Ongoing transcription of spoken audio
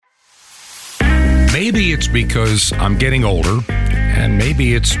Maybe it's because I'm getting older, and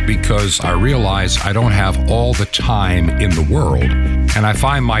maybe it's because I realize I don't have all the time in the world, and I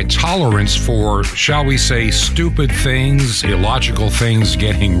find my tolerance for, shall we say, stupid things, illogical things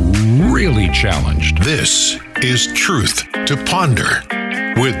getting really challenged. This is Truth to Ponder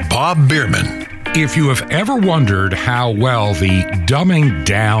with Bob Bierman. If you have ever wondered how well the dumbing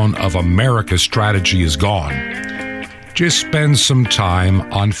down of America strategy is gone, just spend some time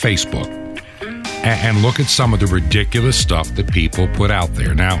on Facebook and look at some of the ridiculous stuff that people put out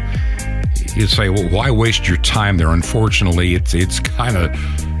there. Now, you say, well, why waste your time there? Unfortunately, it's kind of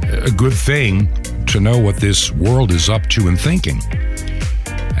a good thing to know what this world is up to and thinking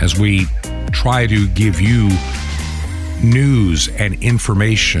as we try to give you news and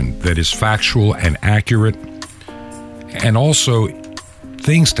information that is factual and accurate, and also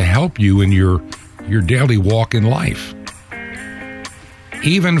things to help you in your daily walk in life.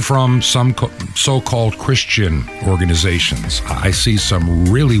 Even from some so-called Christian organizations, I see some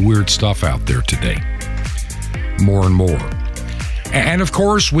really weird stuff out there today, more and more. And of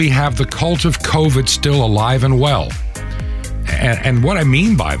course, we have the cult of COVID still alive and well. And what I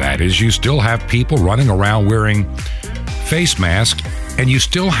mean by that is you still have people running around wearing face masks, and you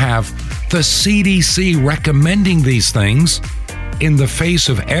still have the CDC recommending these things in the face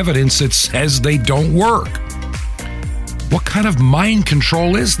of evidence that says they don't work. What kind of mind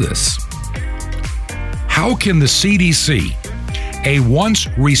control is this? How can the CDC, a once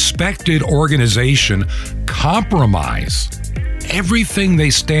respected organization, compromise everything they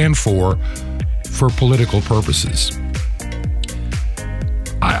stand for political purposes?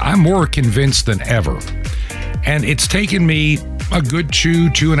 I'm more convinced than ever. And it's taken me a good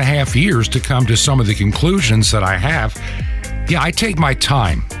 2.5 years to come to some of the conclusions that I have. Yeah, I take my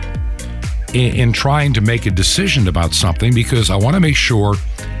time in trying to make a decision about something because I want to make sure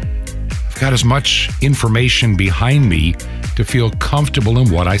I've got as much information behind me to feel comfortable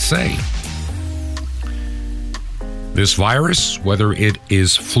in what I say. This virus, whether it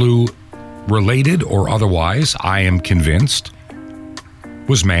is flu-related or otherwise, I am convinced,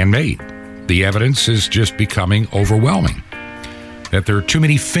 was man-made. The evidence is just becoming overwhelming. That there are too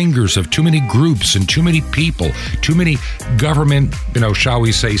many fingers of too many groups and too many people, too many government, shall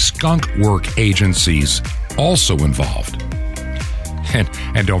we say, skunk work agencies also involved.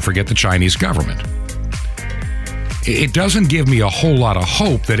 And don't forget the Chinese government. It doesn't give me a whole lot of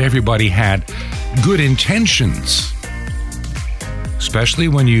hope that everybody had good intentions, especially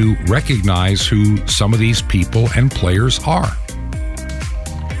when you recognize who some of these people and players are.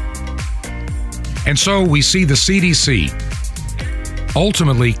 And so we see the CDC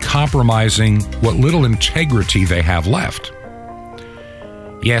ultimately compromising what little integrity they have left.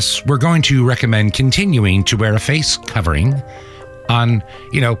 Yes, we're going to recommend continuing to wear a face covering on,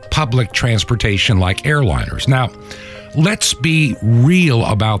 public transportation like airliners. Now, let's be real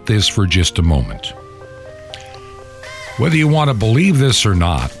about this for just a moment. Whether you want to believe this or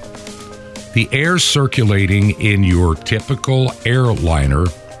not, the air circulating in your typical airliner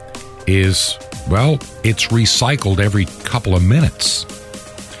is, it's recycled every couple of minutes.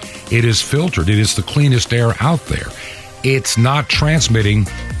 It is filtered. It is the cleanest air out there. It's not transmitting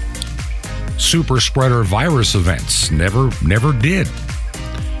super spreader virus events. Never did.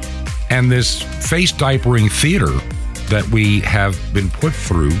 And this face diapering theater that we have been put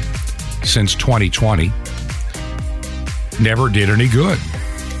through since 2020 never did any good.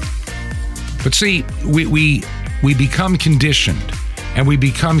 But see, we become conditioned. And we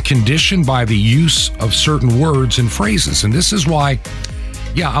become conditioned by the use of certain words and phrases. And this is why,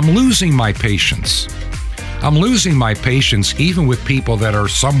 I'm losing my patience. I'm losing my patience even with people that are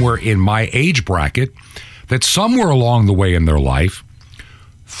somewhere in my age bracket, that somewhere along the way in their life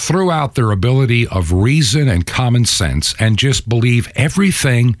threw out their ability of reason and common sense and just believe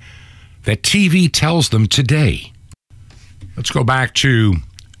everything that TV tells them today. Let's go back to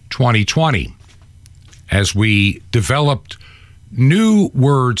 2020 as we developed new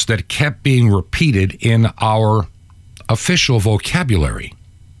words that kept being repeated in our official vocabulary.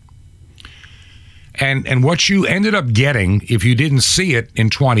 And what you ended up getting, if you didn't see it in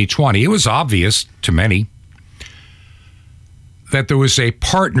 2020, it was obvious to many that there was a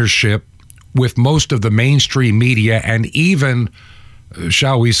partnership with most of the mainstream media and even,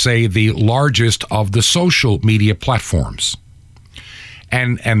 shall we say, the largest of the social media platforms.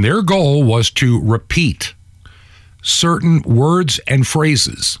 And their goal was to repeat certain words and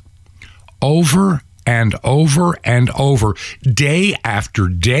phrases over and over and over, day after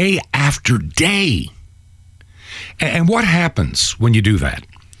day after day. And what happens when you do that?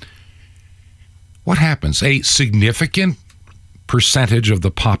 What happens? A significant percentage of the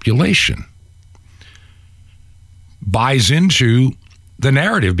population buys into the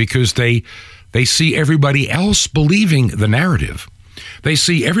narrative because they see everybody else believing the narrative. They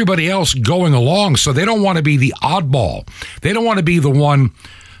see everybody else going along, so they don't want to be the oddball. They don't want to be the one,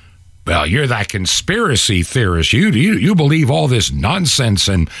 well, you're that conspiracy theorist. You believe all this nonsense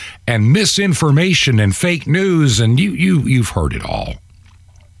and misinformation and fake news, and you've heard it all.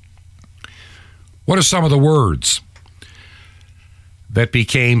 What are some of the words that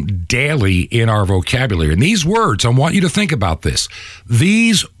became daily in our vocabulary? And these words, I want you to think about this.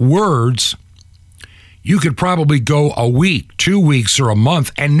 These words, you could probably go a week, 2 weeks, or a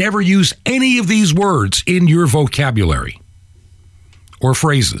month and never use any of these words in your vocabulary or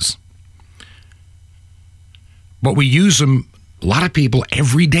phrases. But we use them, a lot of people,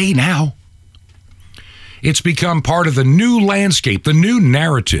 every day now. It's become part of the new landscape, the new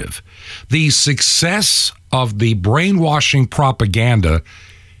narrative. The success of the brainwashing propaganda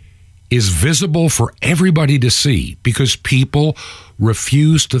is visible for everybody to see because people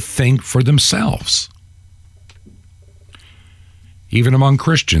refuse to think for themselves. Even among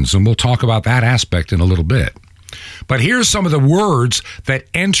Christians, and we'll talk about that aspect in a little bit. But here's some of the words that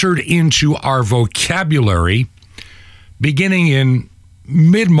entered into our vocabulary beginning in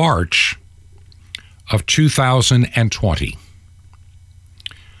mid-March of 2020.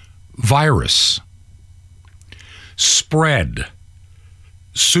 Virus, spread,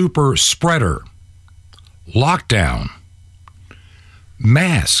 super spreader, lockdown,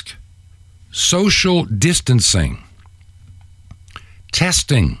 mask, social distancing,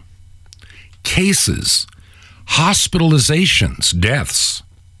 testing, cases, hospitalizations, deaths,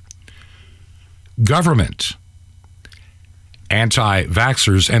 government,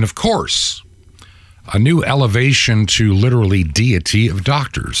 anti-vaxxers, and of course, a new elevation to literally deity of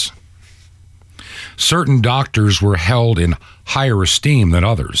doctors. Certain doctors were held in higher esteem than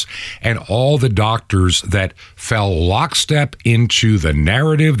others, and all the doctors that fell lockstep into the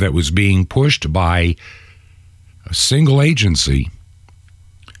narrative that was being pushed by a single agency,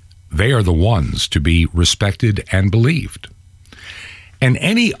 they are the ones to be respected and believed. And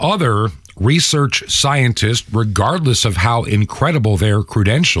any other research scientist, regardless of how incredible their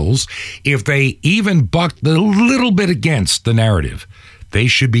credentials, if they even bucked a little bit against the narrative, they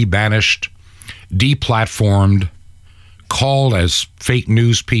should be banished, deplatformed, called as fake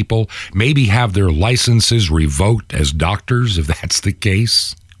news people, maybe have their licenses revoked as doctors, if that's the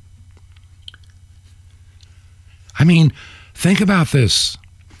case. I mean, think about this.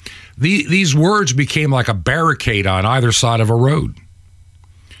 These words became like a barricade on either side of a road.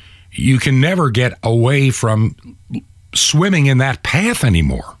 You can never get away from swimming in that path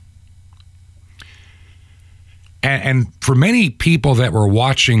anymore. And for many people that were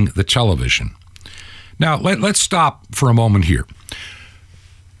watching the television, now let's stop for a moment here.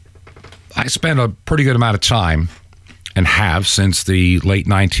 I spent a pretty good amount of time, and have since the late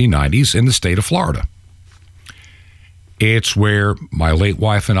 1990s, in the state of Florida. It's where my late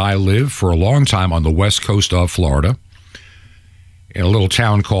wife and I lived for a long time on the west coast of Florida, in a little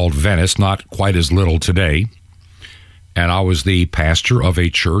town called Venice, not quite as little today. And I was the pastor of a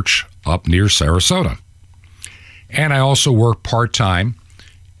church up near Sarasota. And I also worked part-time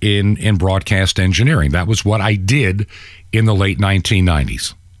in broadcast engineering. That was what I did in the late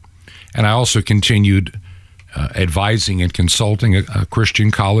 1990s. And I also continued advising and consulting a Christian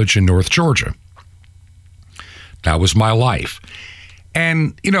college in North Georgia. That was my life.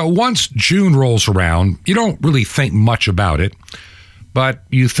 And, once June rolls around, you don't really think much about it. But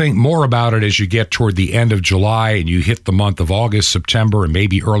you think more about it as you get toward the end of July and you hit the month of August, September, and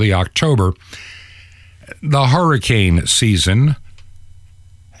maybe early October, the hurricane season,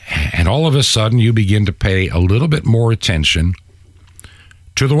 and all of a sudden you begin to pay a little bit more attention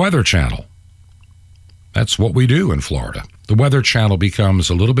to the Weather Channel. That's what we do in Florida. The Weather Channel becomes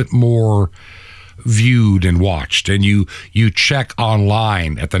a little bit more viewed and watched, and you check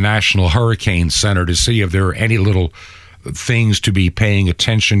online at the National Hurricane Center to see if there are any little things to be paying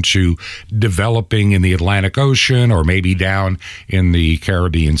attention to developing in the Atlantic Ocean or maybe down in the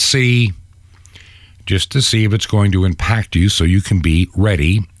Caribbean Sea, just to see if it's going to impact you so you can be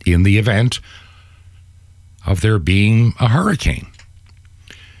ready in the event of there being a hurricane.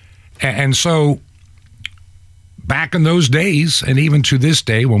 And so back in those days, and even to this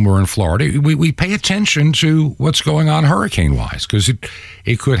day when we're in Florida, we pay attention to what's going on hurricane-wise because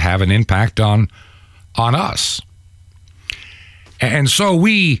it could have an impact on us. And so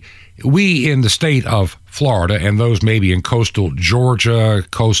we in the state of Florida, and those maybe in coastal Georgia,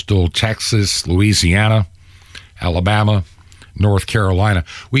 coastal Texas, Louisiana, Alabama, North Carolina,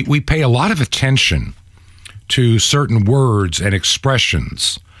 we pay a lot of attention to certain words and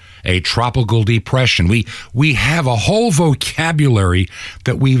expressions a tropical depression. We have a whole vocabulary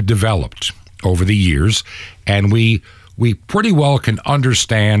that we've developed over the years, and we pretty well can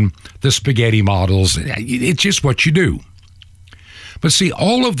understand the spaghetti models. It's just what you do. But see,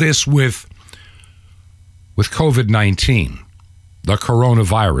 all of this with COVID-19, the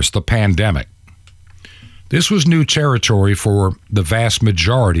coronavirus, the pandemic, this was new territory for the vast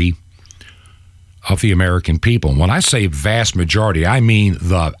majority of the American people. And when I say vast majority, I mean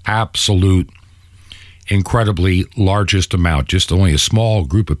the absolute, incredibly largest amount. Just only a small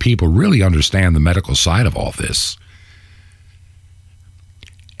group of people really understand the medical side of all this.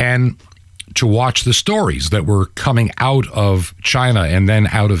 And to watch the stories that were coming out of China and then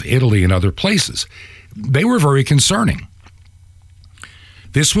out of Italy and other places, they were very concerning.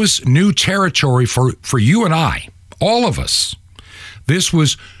 This was new territory for you and I, all of us. This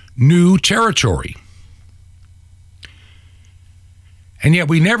was new territory. And yet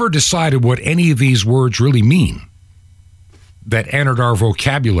we never decided what any of these words really mean that entered our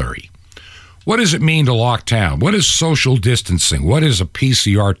vocabulary. What does it mean to lock down? What is social distancing? What does a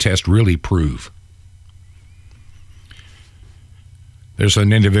PCR test really prove? There's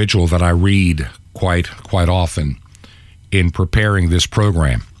an individual that I read quite often in preparing this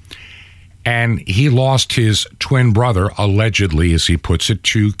program. And he lost his twin brother, allegedly, as he puts it,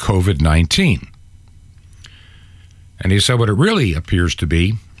 to COVID-19. And he said what it really appears to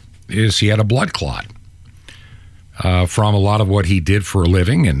be is he had a blood clot from a lot of what he did for a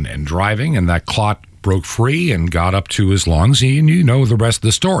living and driving, and that clot broke free and got up to his lungs, and you know the rest of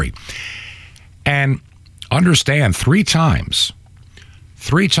the story. And understand, three times,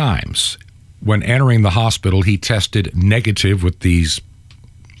 when entering the hospital, he tested negative with these,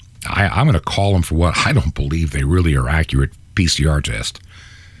 I'm going to call them for what I don't believe they really are accurate PCR tests.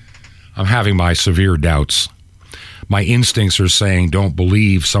 I'm having my severe doubts. My instincts are saying don't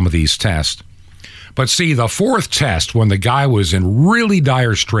believe some of these tests. But see, the fourth test, when the guy was in really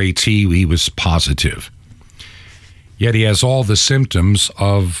dire straits, he was positive. Yet he has all the symptoms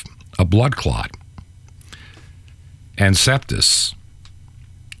of a blood clot and sepsis.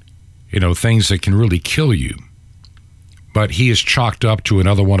 You know, things that can really kill you. But he is chalked up to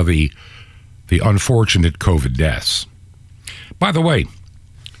another one of the unfortunate COVID deaths. By the way,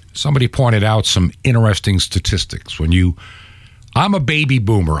 somebody pointed out some interesting statistics. I'm a baby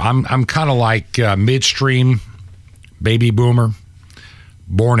boomer. I'm kind of like midstream baby boomer,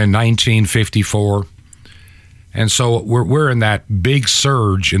 born in 1954. And so we're in that big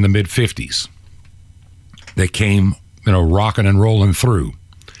surge in the mid-50s that came, rocking and rolling through.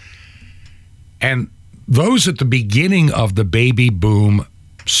 And those at the beginning of the baby boom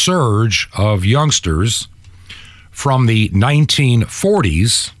surge of youngsters from the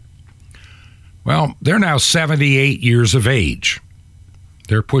 1940s, well, they're now 78 years of age.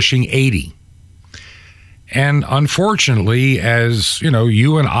 They're pushing 80. And unfortunately, as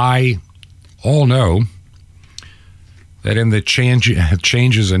you and I all know, that in the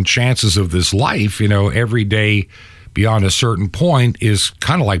changes and chances of this life, every day beyond a certain point is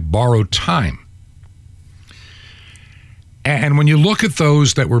kind of like borrowed time. And when you look at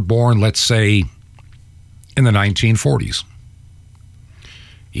those that were born, let's say, in the 1940s,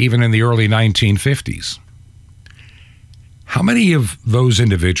 even in the early 1950s, how many of those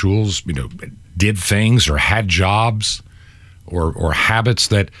individuals, did things or had jobs or habits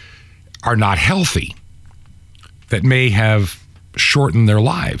that are not healthy, that may have shortened their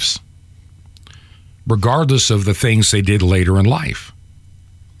lives, regardless of the things they did later in life?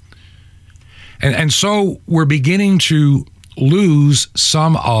 And so we're beginning to lose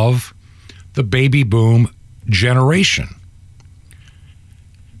some of the baby boom generation.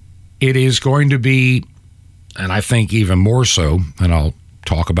 It is going to be, and I think even more so, and I'll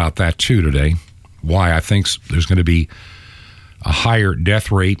talk about that too today, why I think there's going to be a higher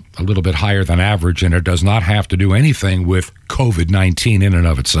death rate, a little bit higher than average, and it does not have to do anything with COVID-19 in and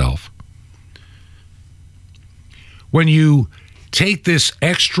of itself. When you take this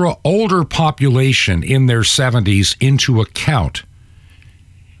extra older population in their 70s into account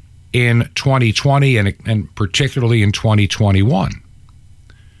in 2020 and particularly in 2021,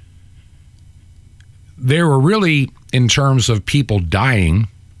 there were really, in terms of people dying,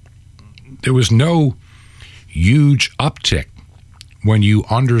 there was no huge uptick when you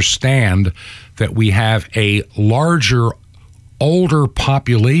understand that we have a larger, older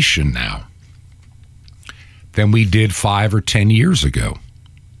population now than we did 5 or 10 years ago.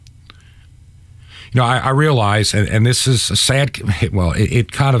 I realize, and this is a sad, well,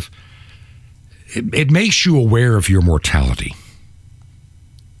 it makes you aware of your mortality.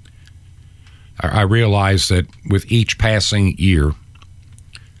 I realize that with each passing year,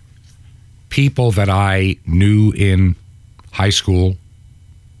 people that I knew in high school,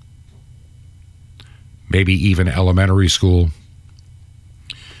 maybe even elementary school,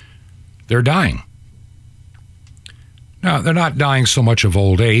 they're dying. Now, they're not dying so much of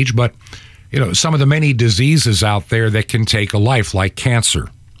old age, but, some of the many diseases out there that can take a life, like cancer.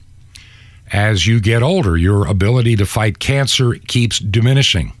 As you get older, your ability to fight cancer keeps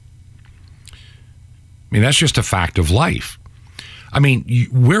diminishing. That's just a fact of life.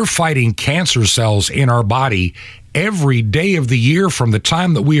 We're fighting cancer cells in our body every day of the year from the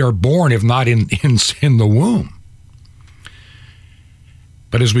time that we are born, if not in the womb.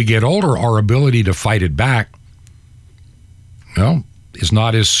 But as we get older, our ability to fight it back, is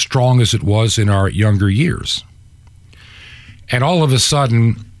not as strong as it was in our younger years. And all of a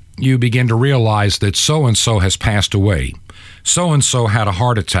sudden, you begin to realize that so-and-so has passed away. So-and-so had a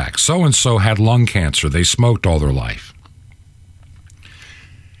heart attack. So-and-so had lung cancer. They smoked all their life.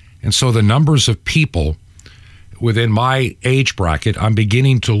 And so the numbers of people within my age bracket, I'm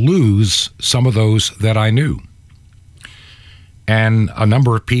beginning to lose some of those that I knew. And a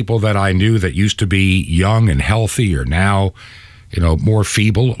number of people that I knew that used to be young and healthy are now, more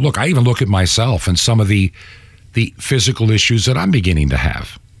feeble. Look, I even look at myself and some of the physical issues that I'm beginning to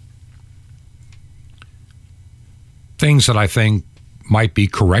have. Things that I think might be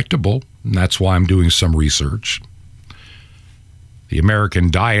correctable, and that's why I'm doing some research. The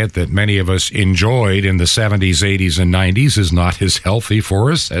American diet that many of us enjoyed in the 70s, 80s, and 90s is not as healthy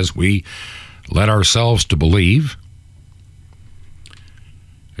for us as we led ourselves to believe.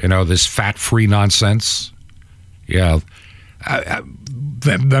 This fat-free nonsense. Yeah.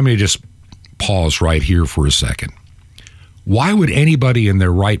 Let me just pause right here for a second. Why would anybody in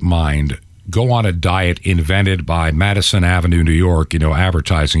their right mind go on a diet invented by Madison Avenue, New York,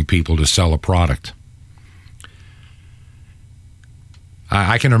 advertising people to sell a product?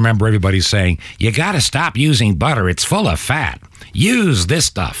 I can remember everybody saying, you got to stop using butter. It's full of fat. Use this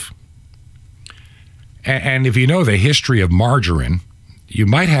stuff. And if you know the history of margarine, you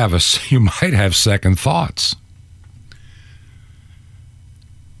might have second thoughts.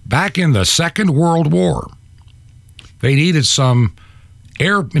 Back in the Second World War, they needed some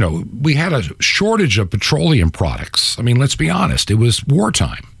air, we had a shortage of petroleum products. Let's be honest, it was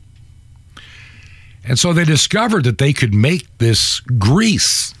wartime. And so they discovered that they could make this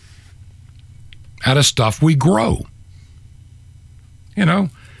grease out of stuff we grow.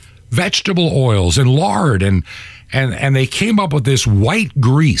 Vegetable oils and lard, and they came up with this white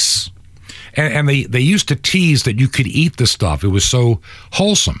grease. And they used to tease that you could eat the stuff. It was so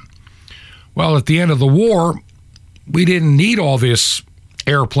wholesome. Well, at the end of the war, we didn't need all this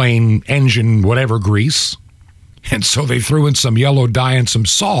airplane engine, whatever grease. And so they threw in some yellow dye and some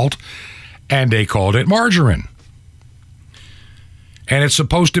salt, and they called it margarine. And it's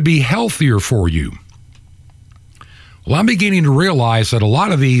supposed to be healthier for you. Well, I'm beginning to realize that a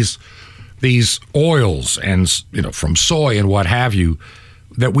lot of these oils and, from soy and what have you,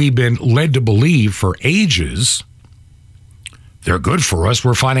 that we've been led to believe for ages, they're good for us.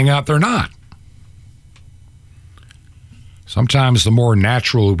 We're finding out they're not. Sometimes the more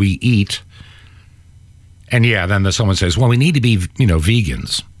natural we eat, and then someone says, well, we need to be,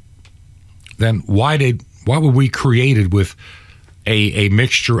 vegans. Then why were we created with a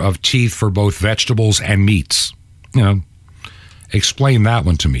mixture of teeth for both vegetables and meats? Explain that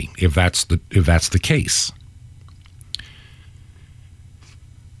one to me, if that's the case.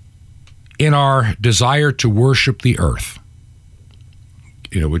 In our desire to worship the earth,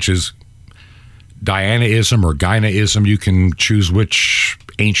 which is Dianaism or Gynaism, you can choose which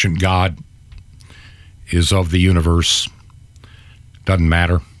ancient god is of the universe. Doesn't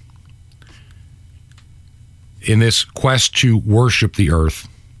matter. In this quest to worship the earth,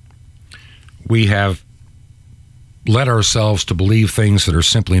 we have led ourselves to believe things that are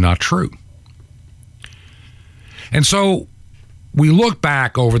simply not true. And so we look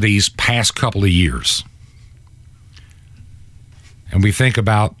back over these past couple of years and we think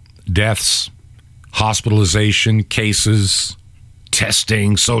about deaths, hospitalization, cases,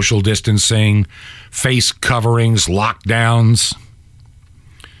 testing, social distancing, face coverings, lockdowns,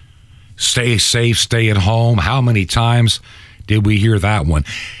 stay safe, stay at home. How many times did we hear that one?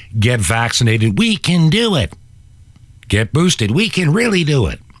 Get vaccinated, we can do it. Get boosted, we can really do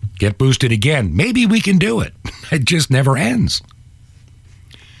it. Get boosted again, maybe we can do it. It just never ends.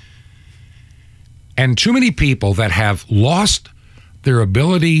 And too many people that have lost their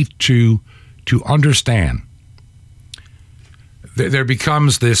ability to understand. There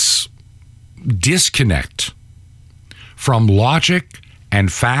becomes this disconnect from logic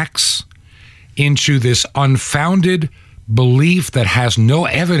and facts into this unfounded belief that has no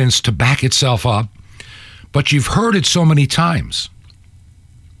evidence to back itself up, but you've heard it so many times.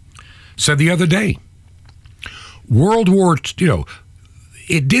 Said the other day, World War II,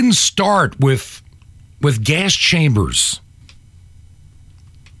 it didn't start with gas chambers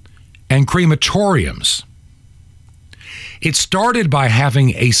and crematoriums. It started by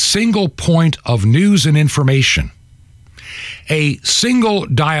having a single point of news and information, a single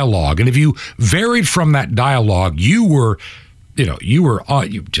dialogue. And if you varied from that dialogue, you were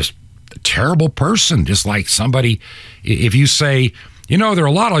just a terrible person. Just like somebody, if you say, there are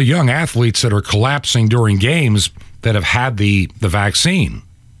a lot of young athletes that are collapsing during games that have had the vaccine.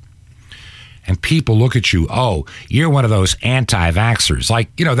 And people look at you, oh, you're one of those anti-vaxxers.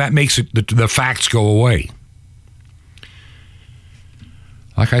 Like, that makes it the facts go away.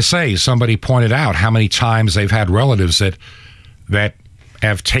 Like I say, somebody pointed out how many times they've had relatives that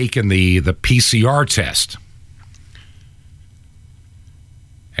have taken the PCR test.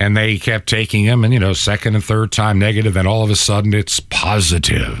 And they kept taking them, and, second and third time negative, and all of a sudden it's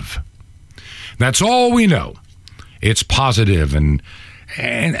positive. That's all we know. It's positive. And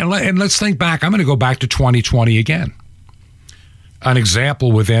let's think back. I'm going to go back to 2020 again. An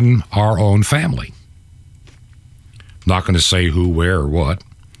example within our own family. Not going to say who, where, or what.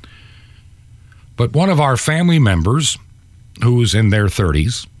 But one of our family members, who's in their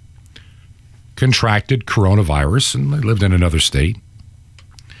 30s, contracted coronavirus, and they lived in another state.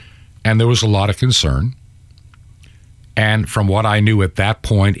 And there was a lot of concern. And from what I knew at that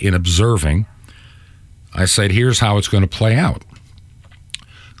point in observing, I said, here's how it's going to play out.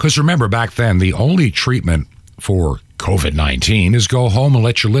 Because remember, back then, the only treatment for COVID-19 is go home and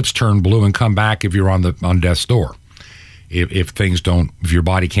let your lips turn blue and come back if you're on death's door. If your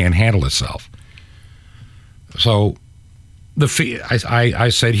body can't handle itself. So I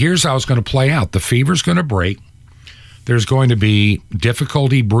said, here's how it's going to play out. The fever's going to break. There's going to be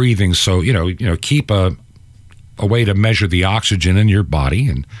difficulty breathing. So, keep a way to measure the oxygen in your body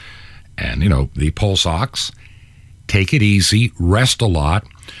and the pulse ox. Take it easy, rest a lot,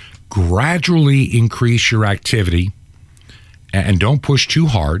 gradually increase your activity, and don't push too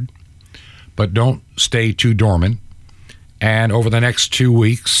hard, but don't stay too dormant. And over the next 2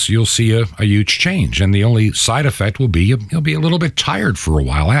 weeks, you'll see a huge change. And the only side effect will be you'll be a little bit tired for a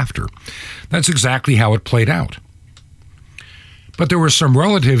while after. That's exactly how it played out. But there were some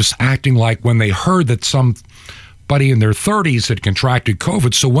relatives acting like when they heard that somebody in their 30s had contracted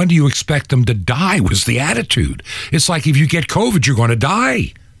COVID, so when do you expect them to die was the attitude. It's like if you get COVID, you're going to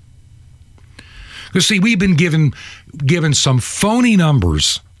die. Because, see, we've been given some phony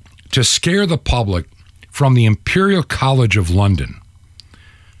numbers to scare the public from the Imperial College of London.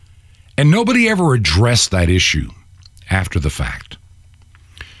 And nobody ever addressed that issue after the fact.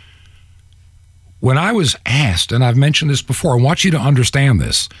 When I was asked, and I've mentioned this before, I want you to understand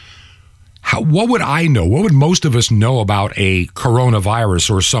this. What would I know? What would most of us know about a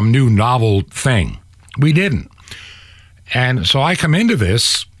coronavirus or some new novel thing? We didn't. And so I come into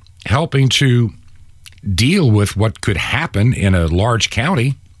this helping to deal with what could happen in a large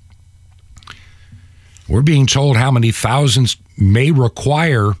county. We're being told how many thousands may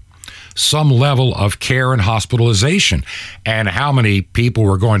require some level of care and hospitalization, and how many people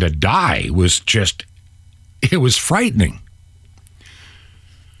were going to die it was frightening.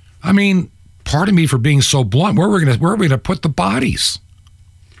 I mean, pardon me for being so blunt, where are we going to put the bodies?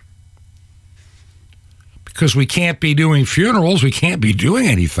 Because we can't be doing funerals, we can't be doing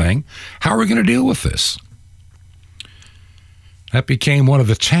anything. How are we going to deal with this? That became one of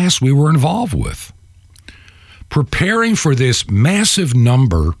the tasks we were involved with. Preparing for this massive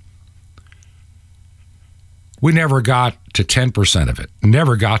number. We never got to 10% of it,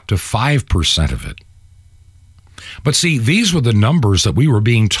 never got to 5% of it. But see, these were the numbers that we were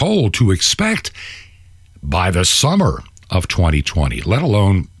being told to expect by the summer of 2020, let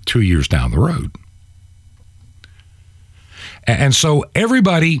alone 2 years down the road. And so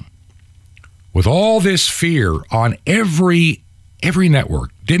everybody, with all this fear on every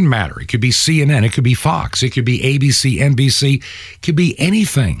network, didn't matter. It could be CNN, it could be Fox, it could be ABC, NBC, it could be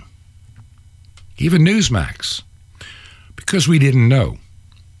anything. Even Newsmax, because we didn't know.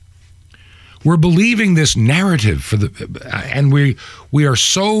 We're believing this narrative and we are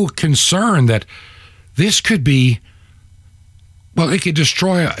so concerned that this could be, well, it could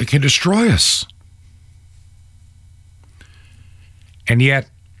destroy us. And yet,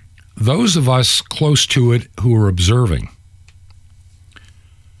 those of us close to it who are observing,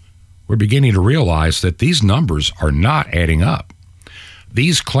 we're beginning to realize that these numbers are not adding up.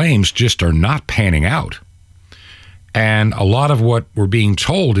 These claims just are not panning out. And a lot of what we're being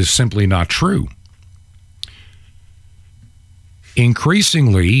told is simply not true.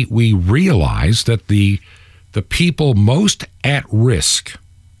 increasingly we realize that the people most at risk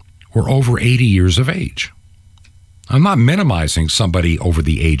were over 80 years of age. I'm not minimizing somebody over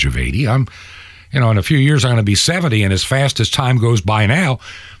the age of 80. in a few years I'm going to be 70, and as fast as time goes by now,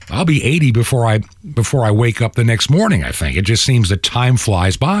 I'll be 80 before I wake up the next morning, I think. It just seems that time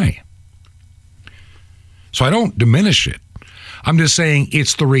flies by. So I don't diminish it. I'm just saying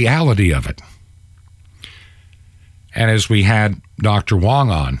it's the reality of it. And as we had Dr. Wong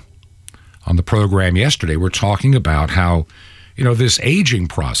on the program yesterday, we're talking about how, this aging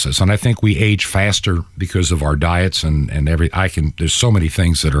process, and I think we age faster because of our diets and there's so many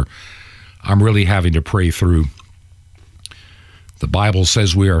things that I'm really having to pray through. The Bible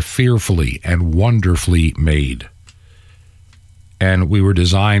says we are fearfully and wonderfully made. And we were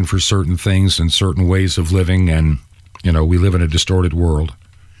designed for certain things and certain ways of living, and, we live in a distorted world.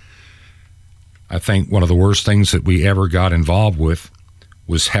 I think one of the worst things that we ever got involved with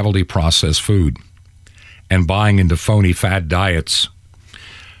was heavily processed food and buying into phony fad diets.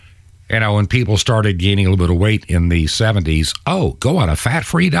 When people started gaining a little bit of weight in the 70s, go on a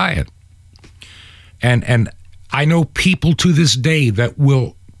fat-free diet. And I know people to this day that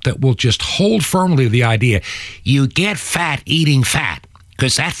will just hold firmly to the idea, you get fat eating fat,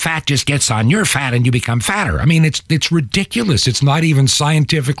 because that fat just gets on your fat and you become fatter. I mean, it's ridiculous. It's not even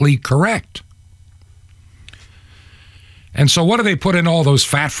scientifically correct. And so what do they put in all those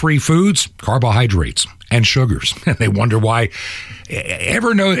fat-free foods? Carbohydrates and sugars. And they wonder why.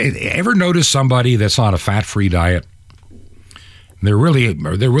 Ever notice somebody that's on a fat-free diet? They're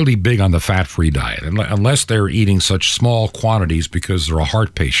really big on the fat-free diet. Unless they're eating such small quantities because they're a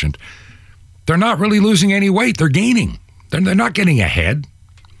heart patient, they're not really losing any weight. They're gaining. They're not getting ahead.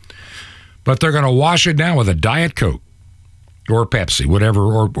 But they're going to wash it down with a Diet Coke or Pepsi, whatever,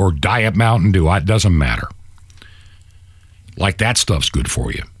 or Diet Mountain Dew. It doesn't matter. Like that stuff's good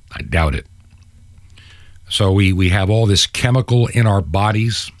for you. I doubt it. So we have all this chemical in our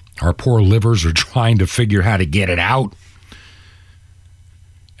bodies. Our poor livers are trying to figure how to get it out.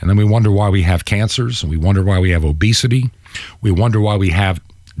 And then we wonder why we have cancers, and we wonder why we have obesity. We wonder why we have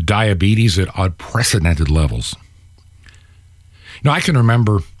diabetes at unprecedented levels. I can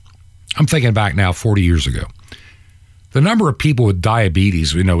remember, I'm thinking back now 40 years ago, the number of people with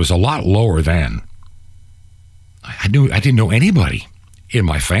diabetes, was a lot lower then. I didn't know anybody in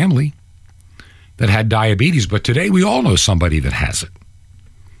my family that had diabetes, but today we all know somebody that has it.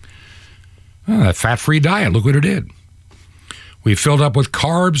 That fat-free diet, look what it did. We filled up with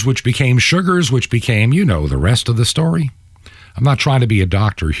carbs, which became sugars, which became, the rest of the story. I'm not trying to be a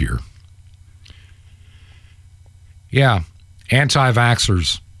doctor here. Yeah,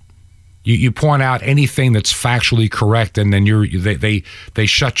 anti-vaxxers. You point out anything that's factually correct, and then they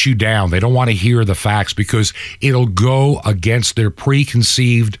shut you down. They don't want to hear the facts because it'll go against their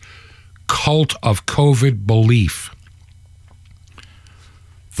preconceived cult of COVID belief.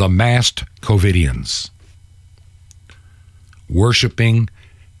 The masked COVIDians. Worshiping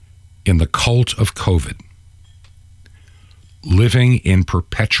in the cult of COVID, living in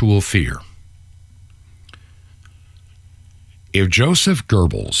perpetual fear. If Joseph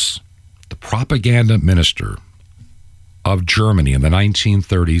Goebbels, the propaganda minister of Germany in the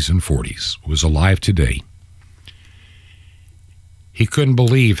 1930s and 40s, was alive today, he couldn't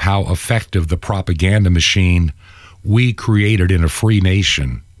believe how effective the propaganda machine we created in a free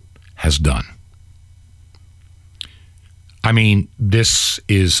nation has done. I mean, this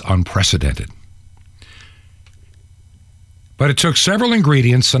is unprecedented. But it took several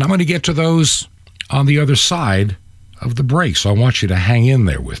ingredients, and I'm going to get to those on the other side of the break, so I want you to hang in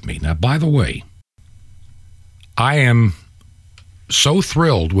there with me. Now, by the way, I am so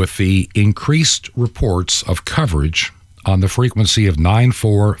thrilled with the increased reports of coverage on the frequency of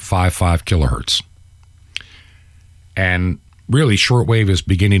 9455 kilohertz. And really, shortwave is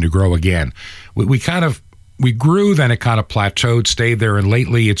beginning to grow again. We grew, then it kind of plateaued, stayed there, and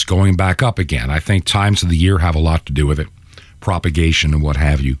lately it's going back up again. I think times of the year have a lot to do with it, propagation and what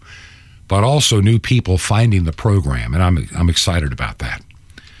have you, but also new people finding the program, and I'm excited about that.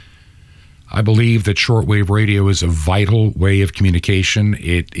 I believe that shortwave radio is a vital way of communication.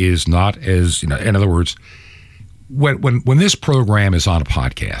 It is not as, in other words, when this program is on a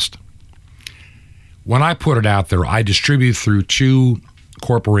podcast, when I put it out there, I distribute through two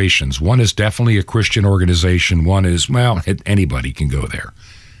corporations. One is definitely a Christian organization. One is, anybody can go there.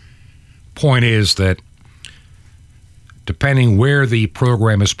 Point is that depending where the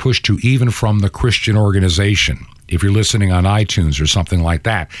program is pushed to, even from the Christian organization, if you're listening on iTunes or something like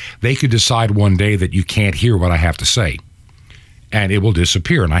that, they could decide one day that you can't hear what I have to say, and it will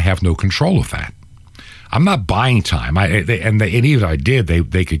disappear, and I have no control of that. I'm not buying time. And even if I did,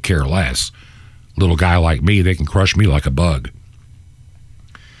 they could care less. Little guy like me, they can crush me like a bug.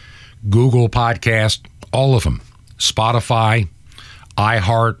 Google Podcast, all of them. Spotify,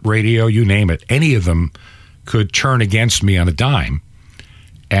 iHeartRadio, you name it. Any of them could turn against me on a dime,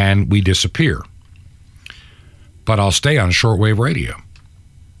 and we disappear. But I'll stay on shortwave radio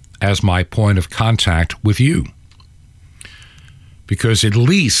as my point of contact with you. Because at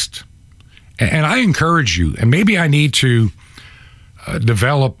least, and I encourage you, and maybe I need to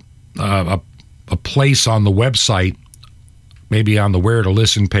develop a place on the website, maybe on the Where to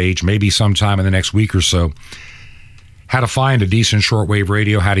Listen page, maybe sometime in the next week or so, how to find a decent shortwave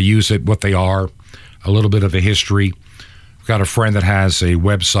radio, how to use it, what they are, a little bit of a history. I've got a friend that has a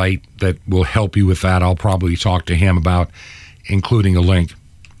website that will help you with that. I'll probably talk to him about including a link.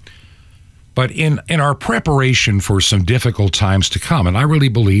 But in our preparation for some difficult times to come, and I really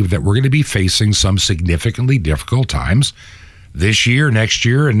believe that we're going to be facing some significantly difficult times this year, next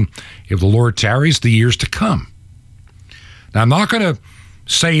year, and if the Lord tarries, the years to come. Now, I'm not going to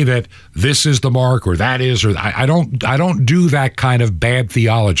say that this is the mark or that is, or I don't do that kind of bad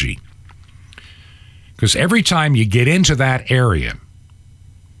theology. Because every time you get into that area,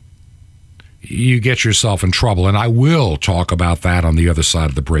 you get yourself in trouble. And I will talk about that on the other side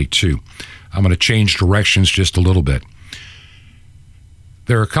of the break, too. I'm going to change directions just a little bit.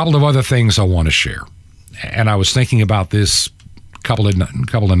 There are a couple of other things I want to share. And I was thinking about this a couple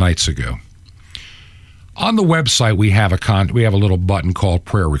of nights ago. On the website, we have a little button called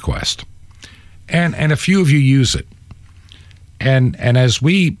Prayer Request. And a few of you use it. And as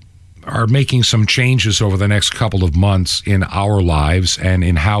we are making some changes over the next couple of months in our lives and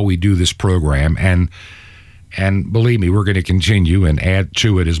in how we do this program, and believe me, we're going to continue and add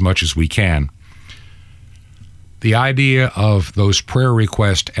to it as much as we can. The idea of those prayer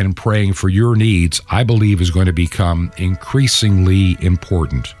requests and praying for your needs, I believe, is going to become increasingly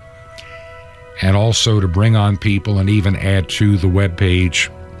important. And also to bring on people and even add to the webpage,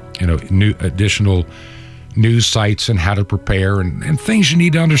 new additional news sites and how to prepare and things you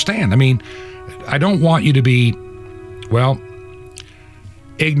need to understand. I mean, I don't want you to be,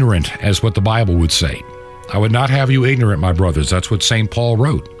 ignorant, as what the Bible would say. I would not have you ignorant, my brothers. That's what St. Paul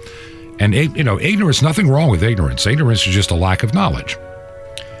wrote. And, ignorance, nothing wrong with ignorance. Ignorance is just a lack of knowledge.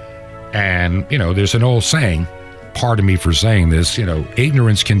 And, there's an old saying, pardon me for saying this,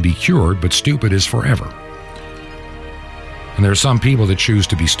 ignorance can be cured, but stupid is forever. And there are some people that choose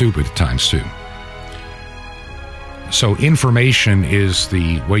to be stupid at times, too. So information is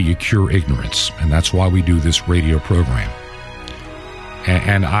the way you cure ignorance, and that's why we do this radio program.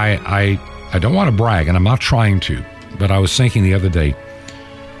 And I don't want to brag, and I'm not trying to, but I was thinking the other day,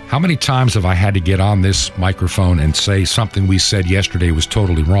 how many times have I had to get on this microphone and say something we said yesterday was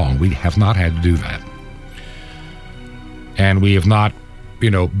totally wrong? We have not had to do that. And we have not,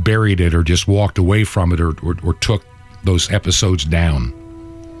 buried it or just walked away from it or took those episodes down.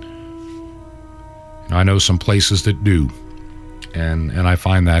 I know some places that do, and I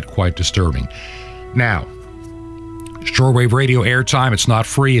find that quite disturbing. Now, shortwave radio airtime, it's not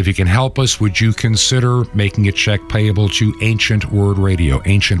free. If you can help us, would you consider making a check payable to Ancient Word Radio?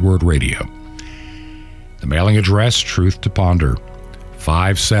 Ancient Word Radio. The mailing address, Truth to Ponder,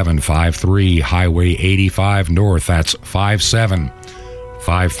 5753 Highway 85 North. That's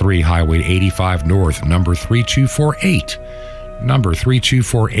 5753 Highway 85 North, number 3248. Number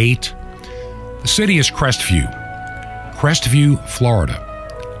 3248. The city is Crestview,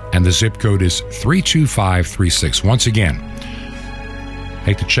 Florida, and the zip code is 32536. Once again,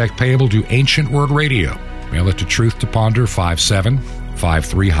 make the check payable to Ancient Word Radio. Mail it to Truth to Ponder,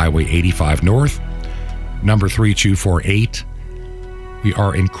 5753 Highway 85 North, number 3248. We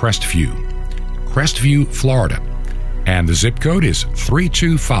are in Crestview, Florida, and the zip code is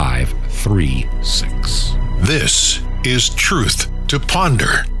 32536. This is Truth to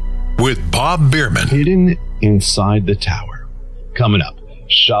Ponder with Bob Bierman. Hidden inside the tower. Coming up,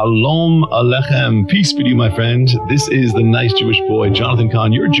 Shalom Alechem. Peace be to you, my friend. This is the nice Jewish boy, Jonathan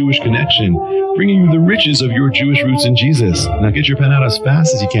Kahn, your Jewish connection, bringing you the riches of your Jewish roots in Jesus. Now get your pen out as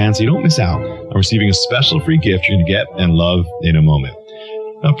fast as you can so you don't miss out on receiving a special free gift you're going to get and love in a moment.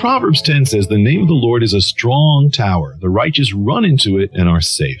 Now, Proverbs 10 says, the name of the Lord is a strong tower. The righteous run into it and are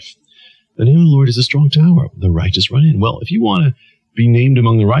safe. The name of the Lord is a strong tower. The righteous run in. Well, if you want to be named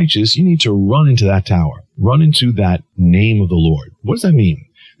among the righteous, you need to run into that tower. Run into that name of the Lord. What does that mean?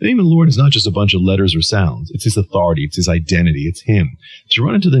 The name of the Lord is not just a bunch of letters or sounds. It's his authority. It's his identity. It's him. To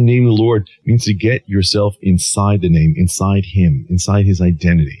run into the name of the Lord means to get yourself inside the name, inside him, inside his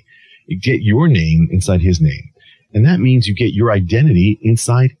identity. You get your name inside his name. And that means you get your identity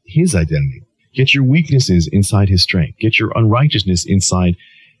inside his identity. Get your weaknesses inside his strength. Get your unrighteousness inside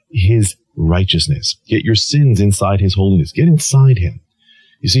his righteousness. Get your sins inside his holiness. Get inside him.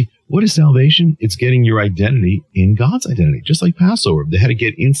 You see, what is salvation? It's getting your identity in God's identity. Just like Passover, they had to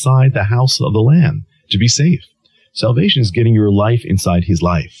get inside the house of the Lamb to be safe. Salvation is getting your life inside his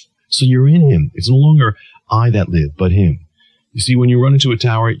life. So you're in him. It's no longer I that live, but him. You see, when you run into a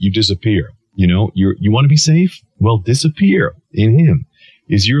tower, you disappear. You want to be safe? Well, disappear in him.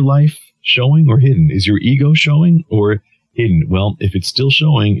 Is your life showing or hidden? Is your ego showing or hidden? Well, if it's still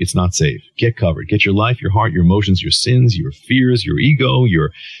showing, it's not safe. Get covered. Get your life, your heart, your emotions, your sins, your fears, your ego,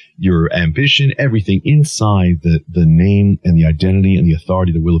 your ambition, everything inside the name and the identity and the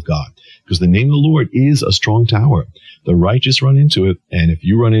authority, the will of God. Because the name of the Lord is a strong tower. The righteous run into it, and if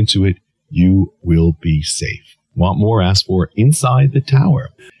you run into it, you will be safe. Want more? Ask for Inside the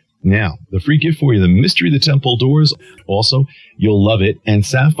Tower. Now, the free gift for you, the Mystery of the Temple Doors. Also, you'll love it. And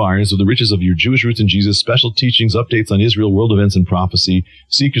Sapphires, with the riches of your Jewish roots in Jesus, special teachings, updates on Israel, world events and prophecy,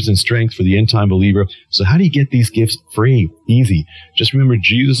 secrets and strength for the end-time believer. So how do you get these gifts free? Easy. Just remember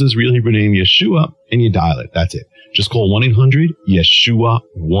Jesus' real Hebrew name, Yeshua, and you dial it. That's it. Just call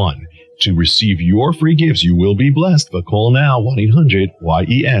 1-800-YESHUA-1 to receive your free gifts. You will be blessed, but call now,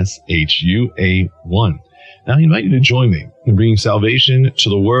 1-800-YESHUA-1. Now, I invite you to join me in bringing salvation to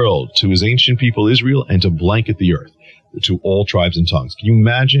the world, to his ancient people Israel, and to blanket the earth, to all tribes and tongues. Can you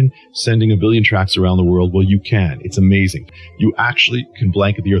imagine sending 1 billion tracts around the world? Well, you can. It's amazing. You actually can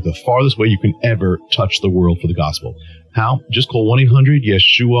blanket the earth the farthest way you can ever touch the world for the gospel. How? Just call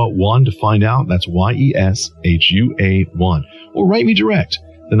 1-800-YESHUA-1 to find out. That's YESHUA-1. Or write me direct.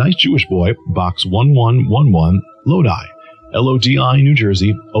 The Nice Jewish Boy, Box 1111, Lodi. Lodi, New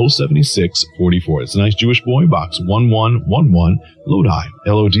Jersey, 07644. It's a Nice Jewish Boy, Box 1111, Lodi.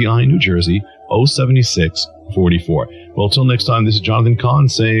 Lodi, New Jersey, 07644. Well, till next time, this is Jonathan Cahn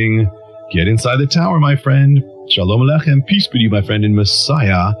saying, get inside the tower, my friend. Shalom Aleichem. Peace be to you, my friend, in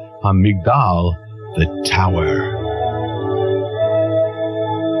Messiah, Hamigdal, the tower.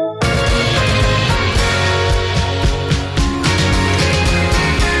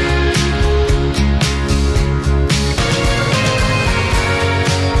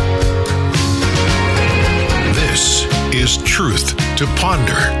 Is Truth to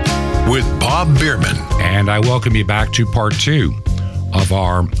Ponder with Bob Bierman. And I welcome you back to part 2 of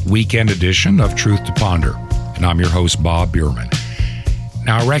our weekend edition of Truth to Ponder. And I'm your host, Bob Bierman.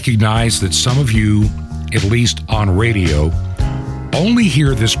 Now, I recognize that some of you, at least on radio, only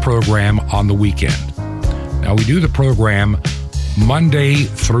hear this program on the weekend. Now, we do the program Monday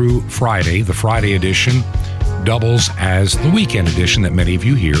through Friday. The Friday edition doubles as the weekend edition that many of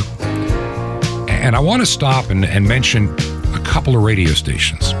you hear. And I want to stop and mention a couple of radio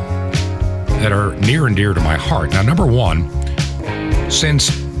stations that are near and dear to my heart. Now, number one,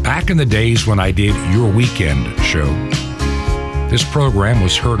 since back in the days when I did Your Weekend show, this program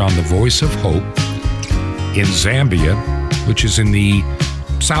was heard on the Voice of Hope in Zambia, which is in the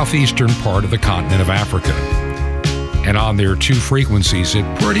southeastern part of the continent of Africa. And on their 2 frequencies, it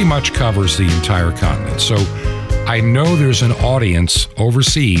pretty much covers the entire continent. So I know there's an audience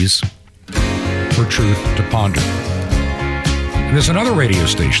overseas for Truth to Ponder. And there's another radio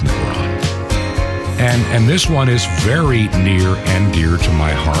station that we're on. And this one is very near and dear to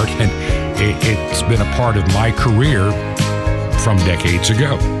my heart, and it's been a part of my career from decades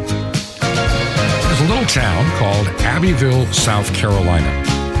ago. There's a little town called Abbeville, South Carolina.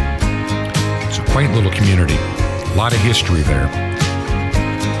 It's a quaint little community, a lot of history there.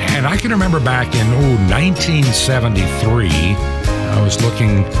 And I can remember back in 1973, I was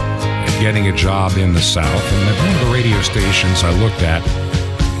looking getting a job in the South, and at one of the radio stations I looked at,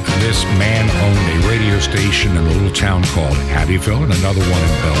 this man owned a radio station in a little town called Abbeville and another one in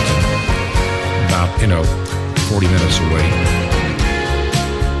Belton, about 40 minutes away.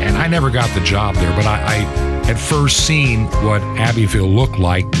 And I never got the job there, but I had first seen what Abbeville looked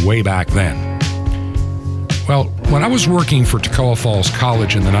like way back then. Well, when I was working for Toccoa Falls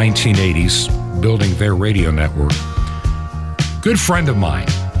College in the 1980s, building their radio network, a good friend of mine,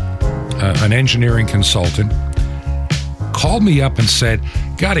 an engineering consultant, called me up and said,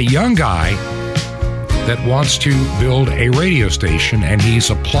 got a young guy that wants to build a radio station, and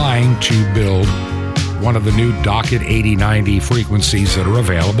he's applying to build one of the new Docket 8090 frequencies that are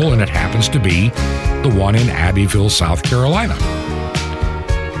available, and it happens to be the one in Abbeville, South Carolina.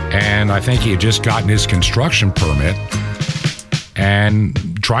 And I think he had just gotten his construction permit and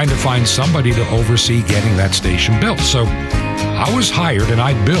trying to find somebody to oversee getting that station built. So I was hired, and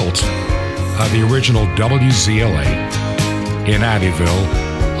I built the original WZLA in Abbeville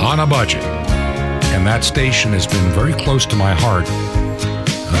on a budget. And that station has been very close to my heart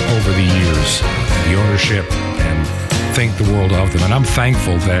over the years, the ownership, and think the world of them. And I'm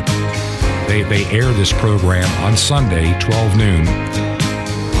thankful that they air this program on Sunday, 12 noon,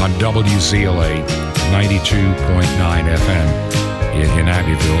 on WZLA 92.9 FM in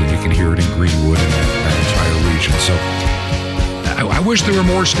Abbeville. You can hear it in Greenwood and that entire region. So I wish there were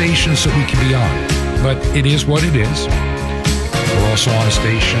more stations that we could be on, but it is what it is. We're also on a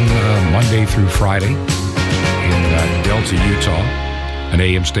station Monday through Friday in Delta, Utah, an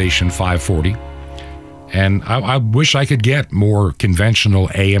AM station 540. And I wish I could get more conventional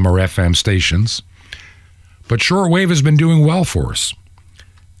AM or FM stations. But shortwave has been doing well for us.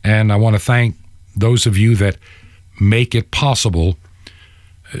 And I want to thank those of you that make it possible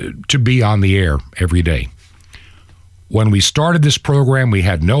to be on the air every day. When we started this program, we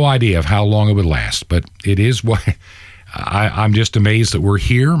had no idea of how long it would last. But it is what I'm just amazed that we're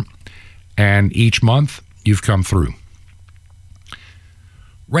here. And each month, you've come through.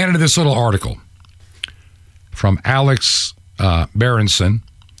 Ran into this little article from Alex Berenson.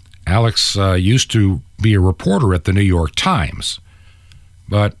 Alex used to be a reporter at the New York Times,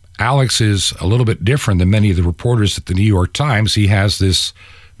 but Alex is a little bit different than many of the reporters at the New York Times. He has this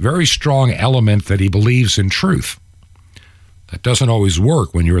very strong element that he believes in truth. That doesn't always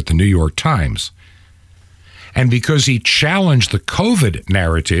work when you're at the New York Times. And because he challenged the COVID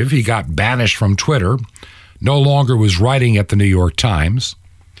narrative, he got banished from Twitter, no longer was writing at the New York Times,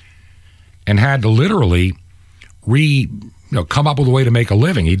 and had to literally come up with a way to make a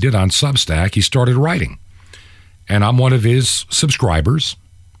living. He did on Substack. He started writing. And I'm one of his subscribers.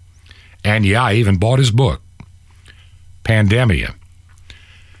 And yeah, I even bought his book, Pandemia.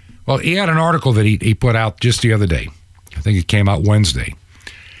 Well, he had an article that he put out just the other day. I think it came out Wednesday.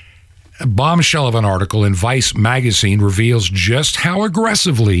 A bombshell of an article in Vice magazine reveals just how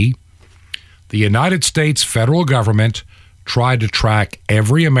aggressively the United States federal government tried to track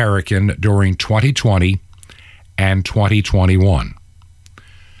every American during 2020 and 2021.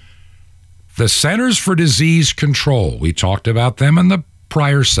 The Centers for Disease Control, we talked about them in the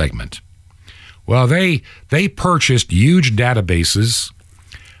prior segment. Well, they purchased huge databases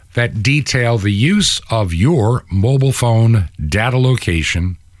that detail the use of your mobile phone data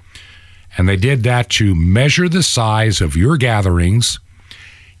location, and they did that to measure the size of your gatherings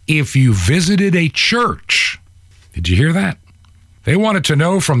if you visited a church. Did you hear that? They wanted to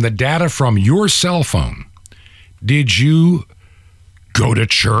know from the data from your cell phone, did you go to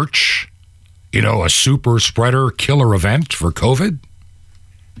church? A super spreader killer event for COVID?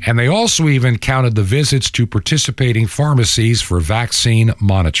 And they also even counted the visits to participating pharmacies for vaccine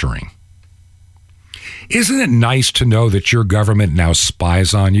monitoring. Isn't it nice to know that your government now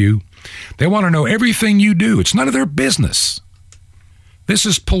spies on you? They want to know everything you do. It's none of their business. This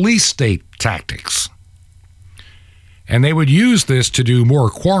is police state tactics. And they would use this to do more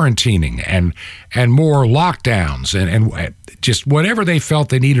quarantining and more lockdowns and just whatever they felt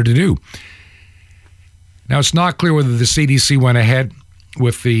they needed to do. Now, it's not clear whether the CDC went ahead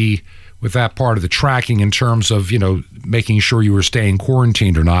with that part of the tracking in terms of, making sure you were staying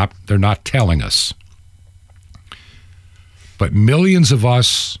quarantined or not. They're not telling us. But millions of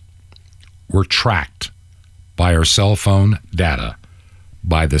us were tracked by our cell phone data,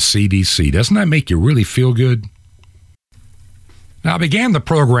 by the CDC. Doesn't that make you really feel good? Now, I began the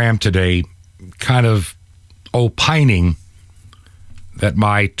program today kind of opining that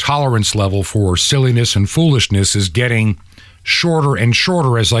my tolerance level for silliness and foolishness is getting shorter and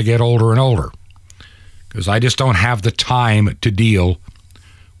shorter as I get older and older, because I just don't have the time to deal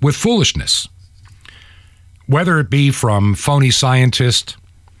with foolishness. Whether it be from phony scientists,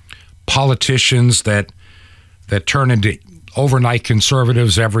 politicians that turn into overnight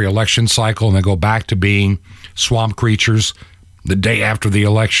conservatives every election cycle and then go back to being swamp creatures the day after the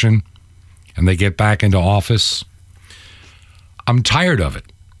election, and they get back into office. I'm tired of it.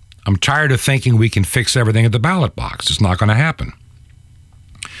 I'm tired of thinking we can fix everything at the ballot box. It's not going to happen.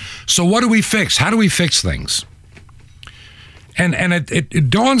 So what do we fix? How do we fix things? And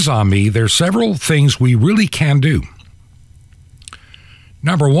it dawns on me there's several things we really can do.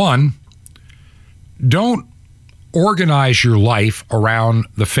 Number one, don't organize your life around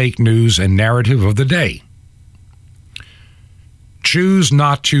the fake news and narrative of the day. Choose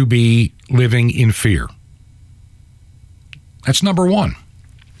not to be living in fear. That's number one.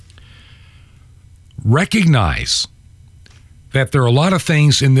 Recognize that there are a lot of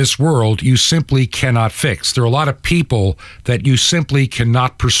things in this world you simply cannot fix. There are a lot of people that you simply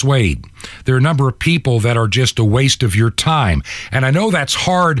cannot persuade. There are a number of people that are just a waste of your time. And I know that's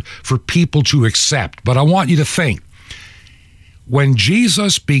hard for people to accept, but I want you to think. When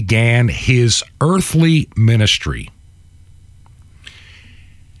Jesus began his earthly ministry,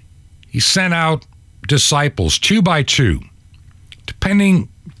 He sent out disciples 2 by 2, depending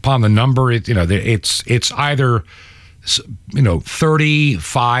upon the number. It's either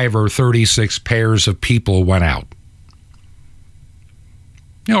 35 or 36 pairs of people went out.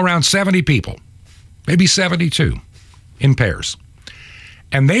 Around 70 people, maybe 72 in pairs.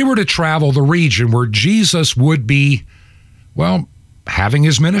 And they were to travel the region where Jesus would be, having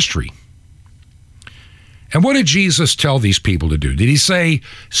his ministry. And what did Jesus tell these people to do? Did he say,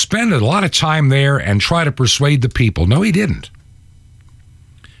 spend a lot of time there and try to persuade the people? No, he didn't.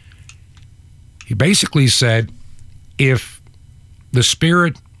 He basically said, if the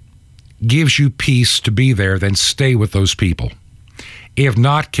Spirit gives you peace to be there, then stay with those people. If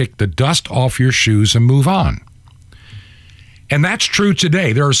not, kick the dust off your shoes and move on. And that's true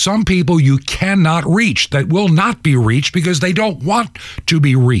today. There are some people you cannot reach, that will not be reached because they don't want to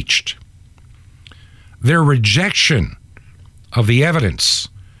be reached. Their rejection of the evidence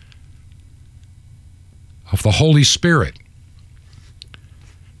of the Holy Spirit.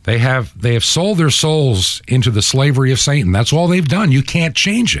 They have sold their souls into the slavery of Satan. That's all they've done. You can't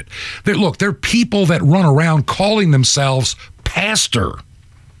change it. They're people that run around calling themselves pastor,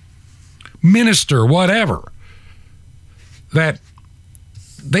 minister, whatever, that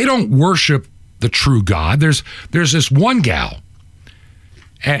they don't worship the true God. There's this one gal,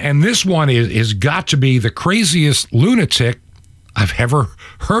 and this one is got to be the craziest lunatic I've ever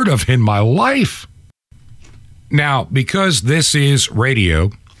heard of in my life. Now, because this is radio,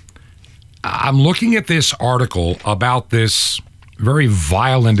 I'm looking at this article about this very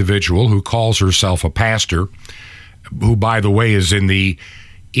vile individual who calls herself a pastor, who, by the way, is in the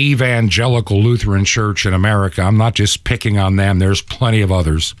Evangelical Lutheran Church in America. I'm not just picking on them. There's plenty of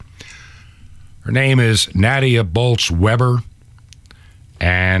others. Her name is Nadia Bolz-Weber,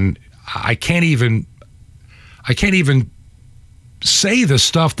 and I can't even say the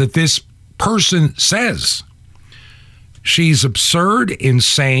stuff that this person says. She's absurd,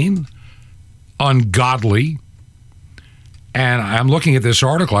 insane, ungodly. And I'm looking at this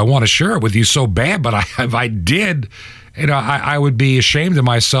article. I want to share it with you so bad, but if I did, I would be ashamed of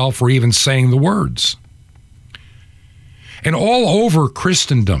myself for even saying the words. And all over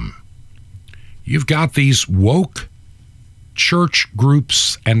Christendom, you've got these woke church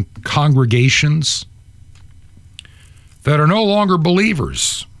groups and congregations that are no longer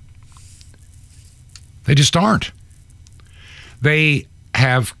believers. They just aren't. They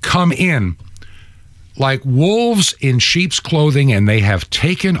have come in like wolves in sheep's clothing, and they have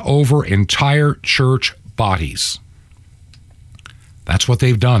taken over entire church bodies. That's what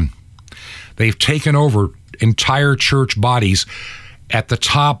they've done. They've taken over entire church bodies at the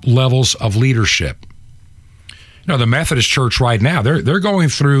top levels of leadership. The Methodist Church right now, they're going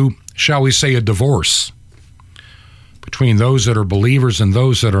through, shall we say, a divorce between those that are believers and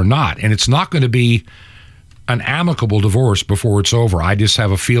those that are not. And it's not going to be an amicable divorce before it's over. I just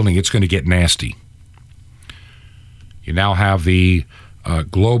have a feeling it's going to get nasty. You now have the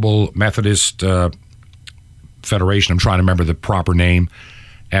Global Methodist Federation. I'm trying to remember the proper name.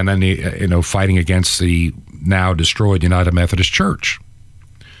 And then, fighting against the now destroyed United Methodist Church.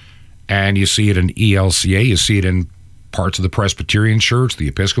 And you see it in ELCA. You see it in parts of the Presbyterian Church, the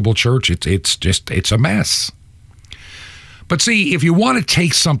Episcopal Church. It's a mess. But see, if you want to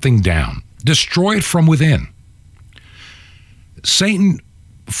take something down, destroy it from within. Satan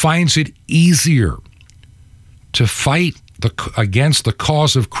finds it easier to fight against the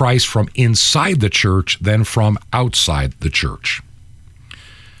cause of Christ from inside the church than from outside the church.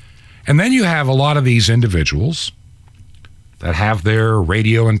 And then you have a lot of these individuals that have their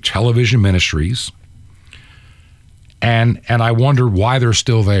radio and television ministries, and I wonder why they're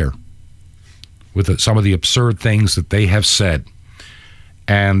still there with some of the absurd things that they have said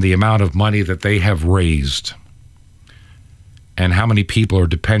and the amount of money that they have raised and how many people are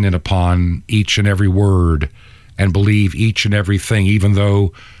dependent upon each and every word and believe each and everything, even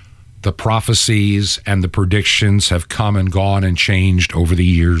though the prophecies and the predictions have come and gone and changed over the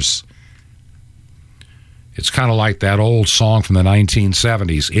years. It's kind of like that old song from the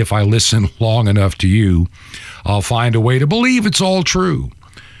 1970s, if I listen long enough to you, I'll find a way to believe it's all true.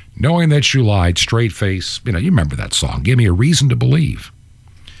 Knowing that you lied, straight face, you remember that song, give me a reason to believe.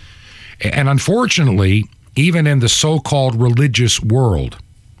 And unfortunately, even in the so-called religious world,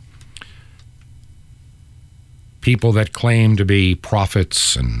 people that claim to be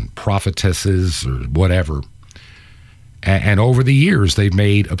prophets and prophetesses or whatever, and over the years, they've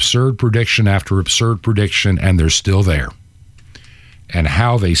made absurd prediction after absurd prediction, and they're still there. And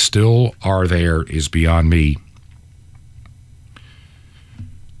how they still are there is beyond me.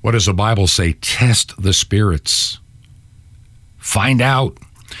 What does the Bible say? Test the spirits. Find out.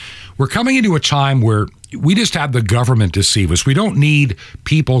 We're coming into a time where we just have the government deceive us. We don't need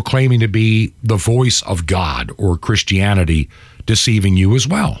people claiming to be the voice of God or Christianity deceiving you as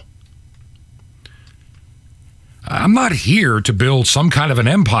well. I'm not here to build some kind of an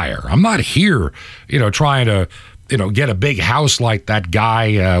empire. I'm not here, trying to, get a big house like that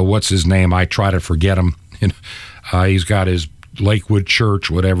guy. What's his name? I try to forget him. He's got his Lakewood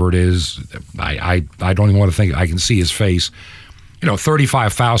Church, whatever it is. I don't even want to think. I can see his face.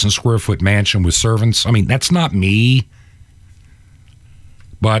 35,000 square foot mansion with servants. I mean, that's not me.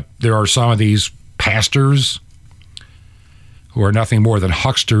 But there are some of these pastors who are nothing more than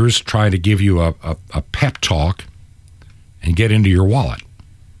hucksters trying to give you a pep talk and get into your wallet.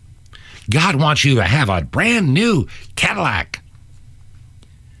 God wants you to have a brand new Cadillac.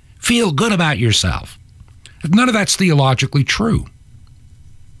 Feel good about yourself. None of that's theologically true.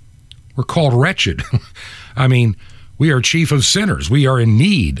 We're called wretched. I mean, we are chief of sinners. We are in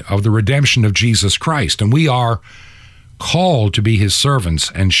need of the redemption of Jesus Christ, and we are called to be his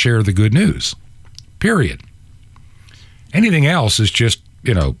servants and share the good news. Period. Anything else is just,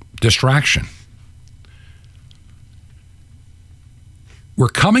 distraction. We're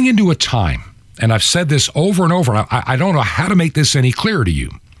coming into a time, and I've said this over and over, and I don't know how to make this any clearer to you.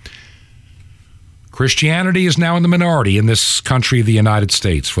 Christianity is now in the minority in this country, the United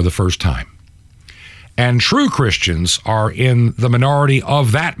States, for the first time. And true Christians are in the minority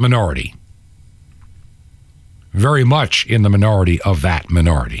of that minority. Very much in the minority of that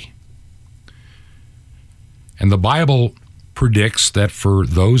minority. And the Bible predicts that for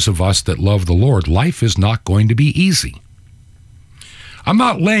those of us that love the Lord, life is not going to be easy. I'm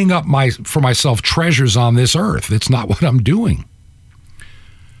not laying up for myself treasures on this earth. It's not what I'm doing.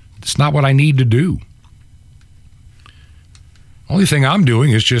 It's not what I need to do. Only thing I'm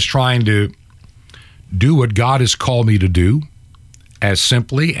doing is just trying to do what God has called me to do as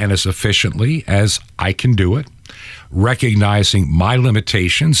simply and as efficiently as I can do it, recognizing my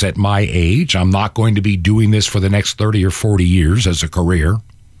limitations at my age. I'm not going to be doing this for the next 30 or 40 years as a career.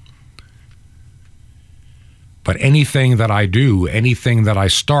 But anything that I do, anything that I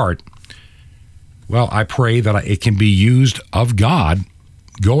start, well, I pray that it can be used of God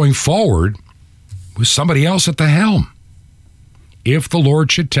going forward with somebody else at the helm, if the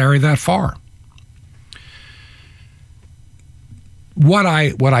Lord should tarry that far. What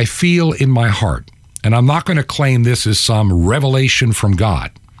I feel in my heart, and I'm not going to claim this as some revelation from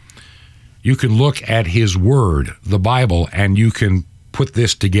God. You can look at his word, the Bible, and you can put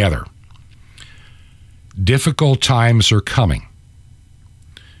this together. Difficult times are coming.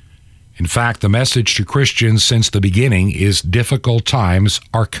 In fact, the message to Christians since the beginning is difficult times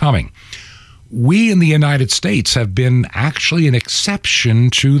are coming. We in the United States have been actually an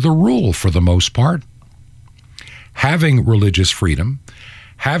exception to the rule for the most part. Having religious freedom,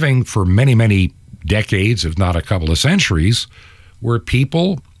 having for many, many decades, if not a couple of centuries, where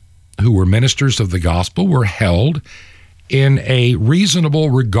people who were ministers of the gospel were held in a reasonable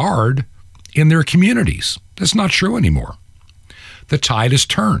regard in their communities. That's not true anymore. The tide has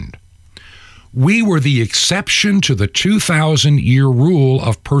turned. We were the exception to the 2,000-year rule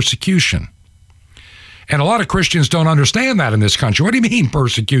of persecution. And a lot of Christians don't understand that in this country. What do you mean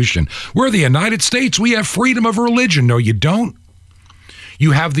persecution? We're the United States. We have freedom of religion. No, you don't.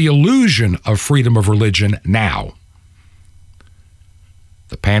 You have the illusion of freedom of religion now.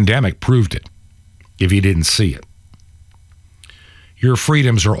 The pandemic proved it, if you didn't see it. Your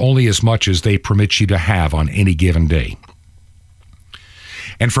freedoms are only as much as they permit you to have on any given day.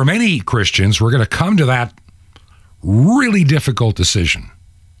 And for many Christians, we're going to come to that really difficult decision.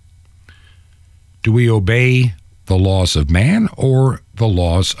 Do we obey the laws of man or the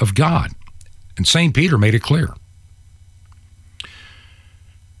laws of God? And St. Peter made it clear.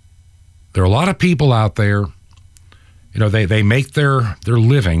 There are a lot of people out there, they make their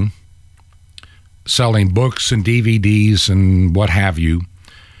living selling books and DVDs and what have you.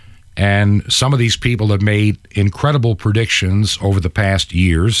 And some of these people have made incredible predictions over the past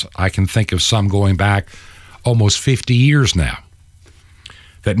years. I can think of some going back almost 50 years now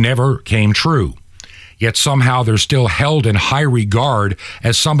that never came true. Yet somehow they're still held in high regard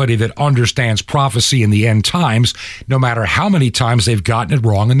as somebody that understands prophecy in the end times, no matter how many times they've gotten it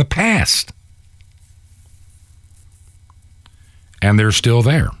wrong in the past. And they're still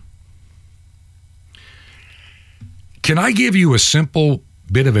there. Can I give you a simple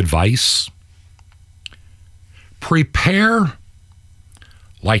bit of advice? Prepare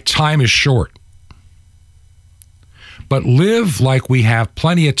like time is short, but live like we have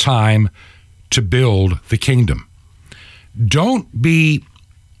plenty of time to build the kingdom. Don't be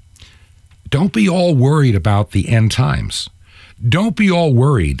all worried about the end times. don't be all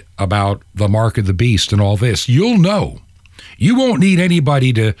worried about the mark of the beast and all this. You'll know. You won't need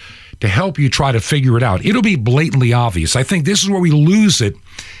anybody to help you try to figure it out. It'll be blatantly obvious. I think this is where we lose it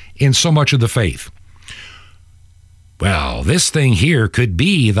in so much of the faith. Well, this thing here could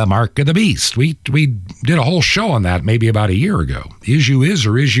be the mark of the beast. We did a whole show on that maybe about a year ago. Is you is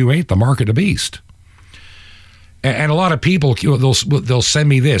or is you ain't the mark of the beast. And a lot of people, they'll send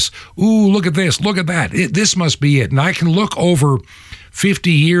me this. Ooh, look at this, look at that. This must be it. And I can look over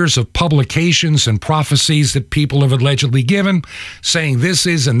 50 years of publications and prophecies that people have allegedly given, saying this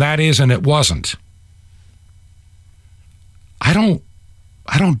is and that is, and it wasn't. I don't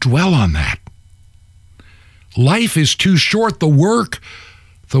dwell on that. Life is too short. The work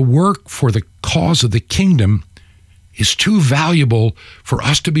for the cause of the kingdom is too valuable for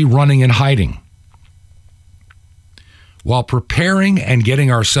us to be running and hiding. While preparing and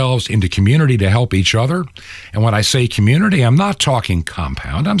getting ourselves into community to help each other, and when I say community, I'm not talking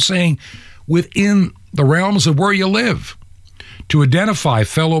compound, I'm saying within the realms of where you live, to identify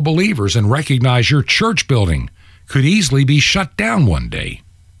fellow believers and recognize your church building could easily be shut down one day.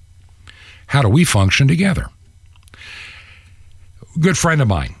 How do we function together? A good friend of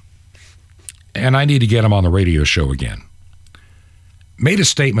mine, and I need to get him on the radio show again, made a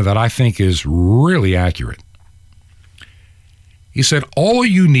statement that I think is really accurate. He said, all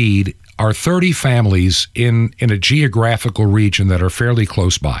you need are 30 families in a geographical region that are fairly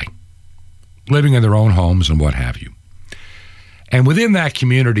close by, living in their own homes and what have you. And within that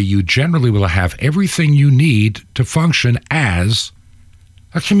community, you generally will have everything you need to function as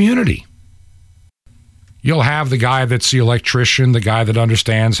a community. You'll have the guy that's the electrician, the guy that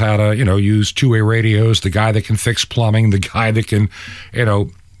understands how to, use two-way radios, the guy that can fix plumbing, the guy that can,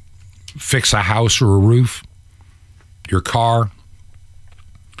 fix a house or a roof, your car,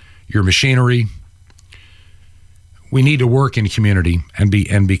 your machinery. We need to work in community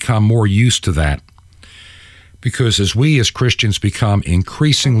and become more used to that, because as we as Christians become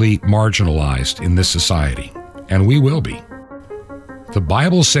increasingly marginalized in this society, and we will be, the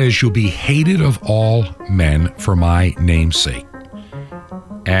Bible says you'll be hated of all men for my name's sake.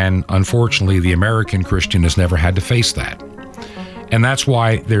 And unfortunately, the American Christian has never had to face that. And that's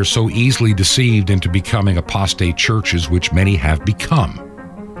why they're so easily deceived into becoming apostate churches, which many have become.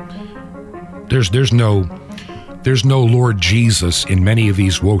 There's no Lord Jesus in many of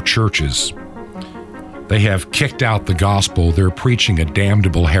these woke churches. They have kicked out the gospel. They're preaching a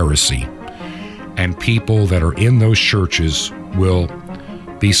damnable heresy. And people that are in those churches will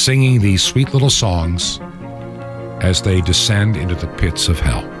be singing these sweet little songs as they descend into the pits of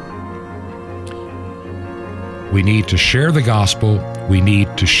hell. We need to share the gospel. We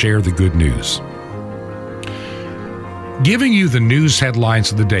need to share the good news. Giving you the news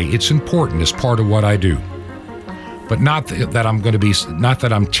headlines of the day, it's important as part of what I do. But not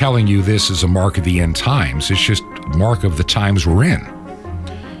that I'm telling you this is a mark of the end times. It's just a mark of the times we're in.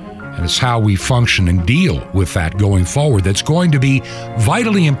 And it's how we function and deal with that going forward that's going to be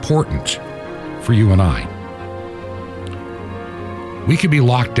vitally important for you and I. We could be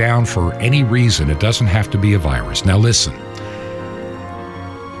locked down for any reason. It doesn't have to be a virus. Now listen,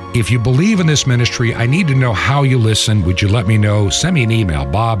 if you believe in this ministry, I need to know how you listen. Would you let me know? Send me an email,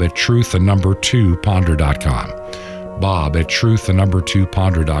 bob@truth2ponder.com.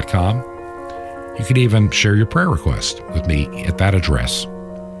 bob@truth2ponder.com. You can even share your prayer request with me at that address.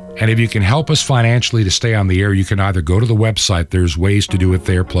 And if you can help us financially to stay on the air, you can either go to the website. There's ways to do it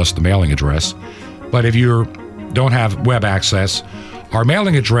there, plus the mailing address. But if you don't have web access, our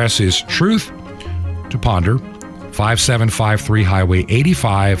mailing address is Truth to Ponder, 5753 Highway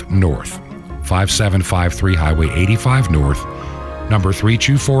 85 North. 5753 Highway 85 North, number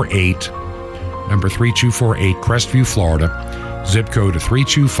 3248, Crestview, Florida, zip code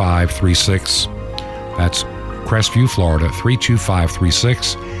 32536. That's Crestview, Florida,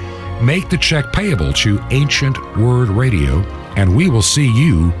 32536. Make the check payable to Ancient Word Radio, and we will see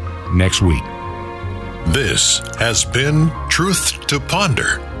you next week. This has been Truth to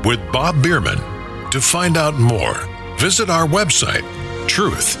Ponder with Bob Bierman. To find out more, visit our website,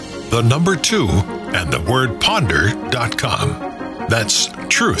 truth2ponder.com. That's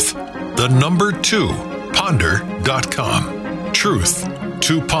truth2ponder.com. Truth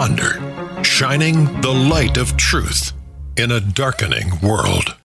to Ponder, shining the light of truth in a darkening world.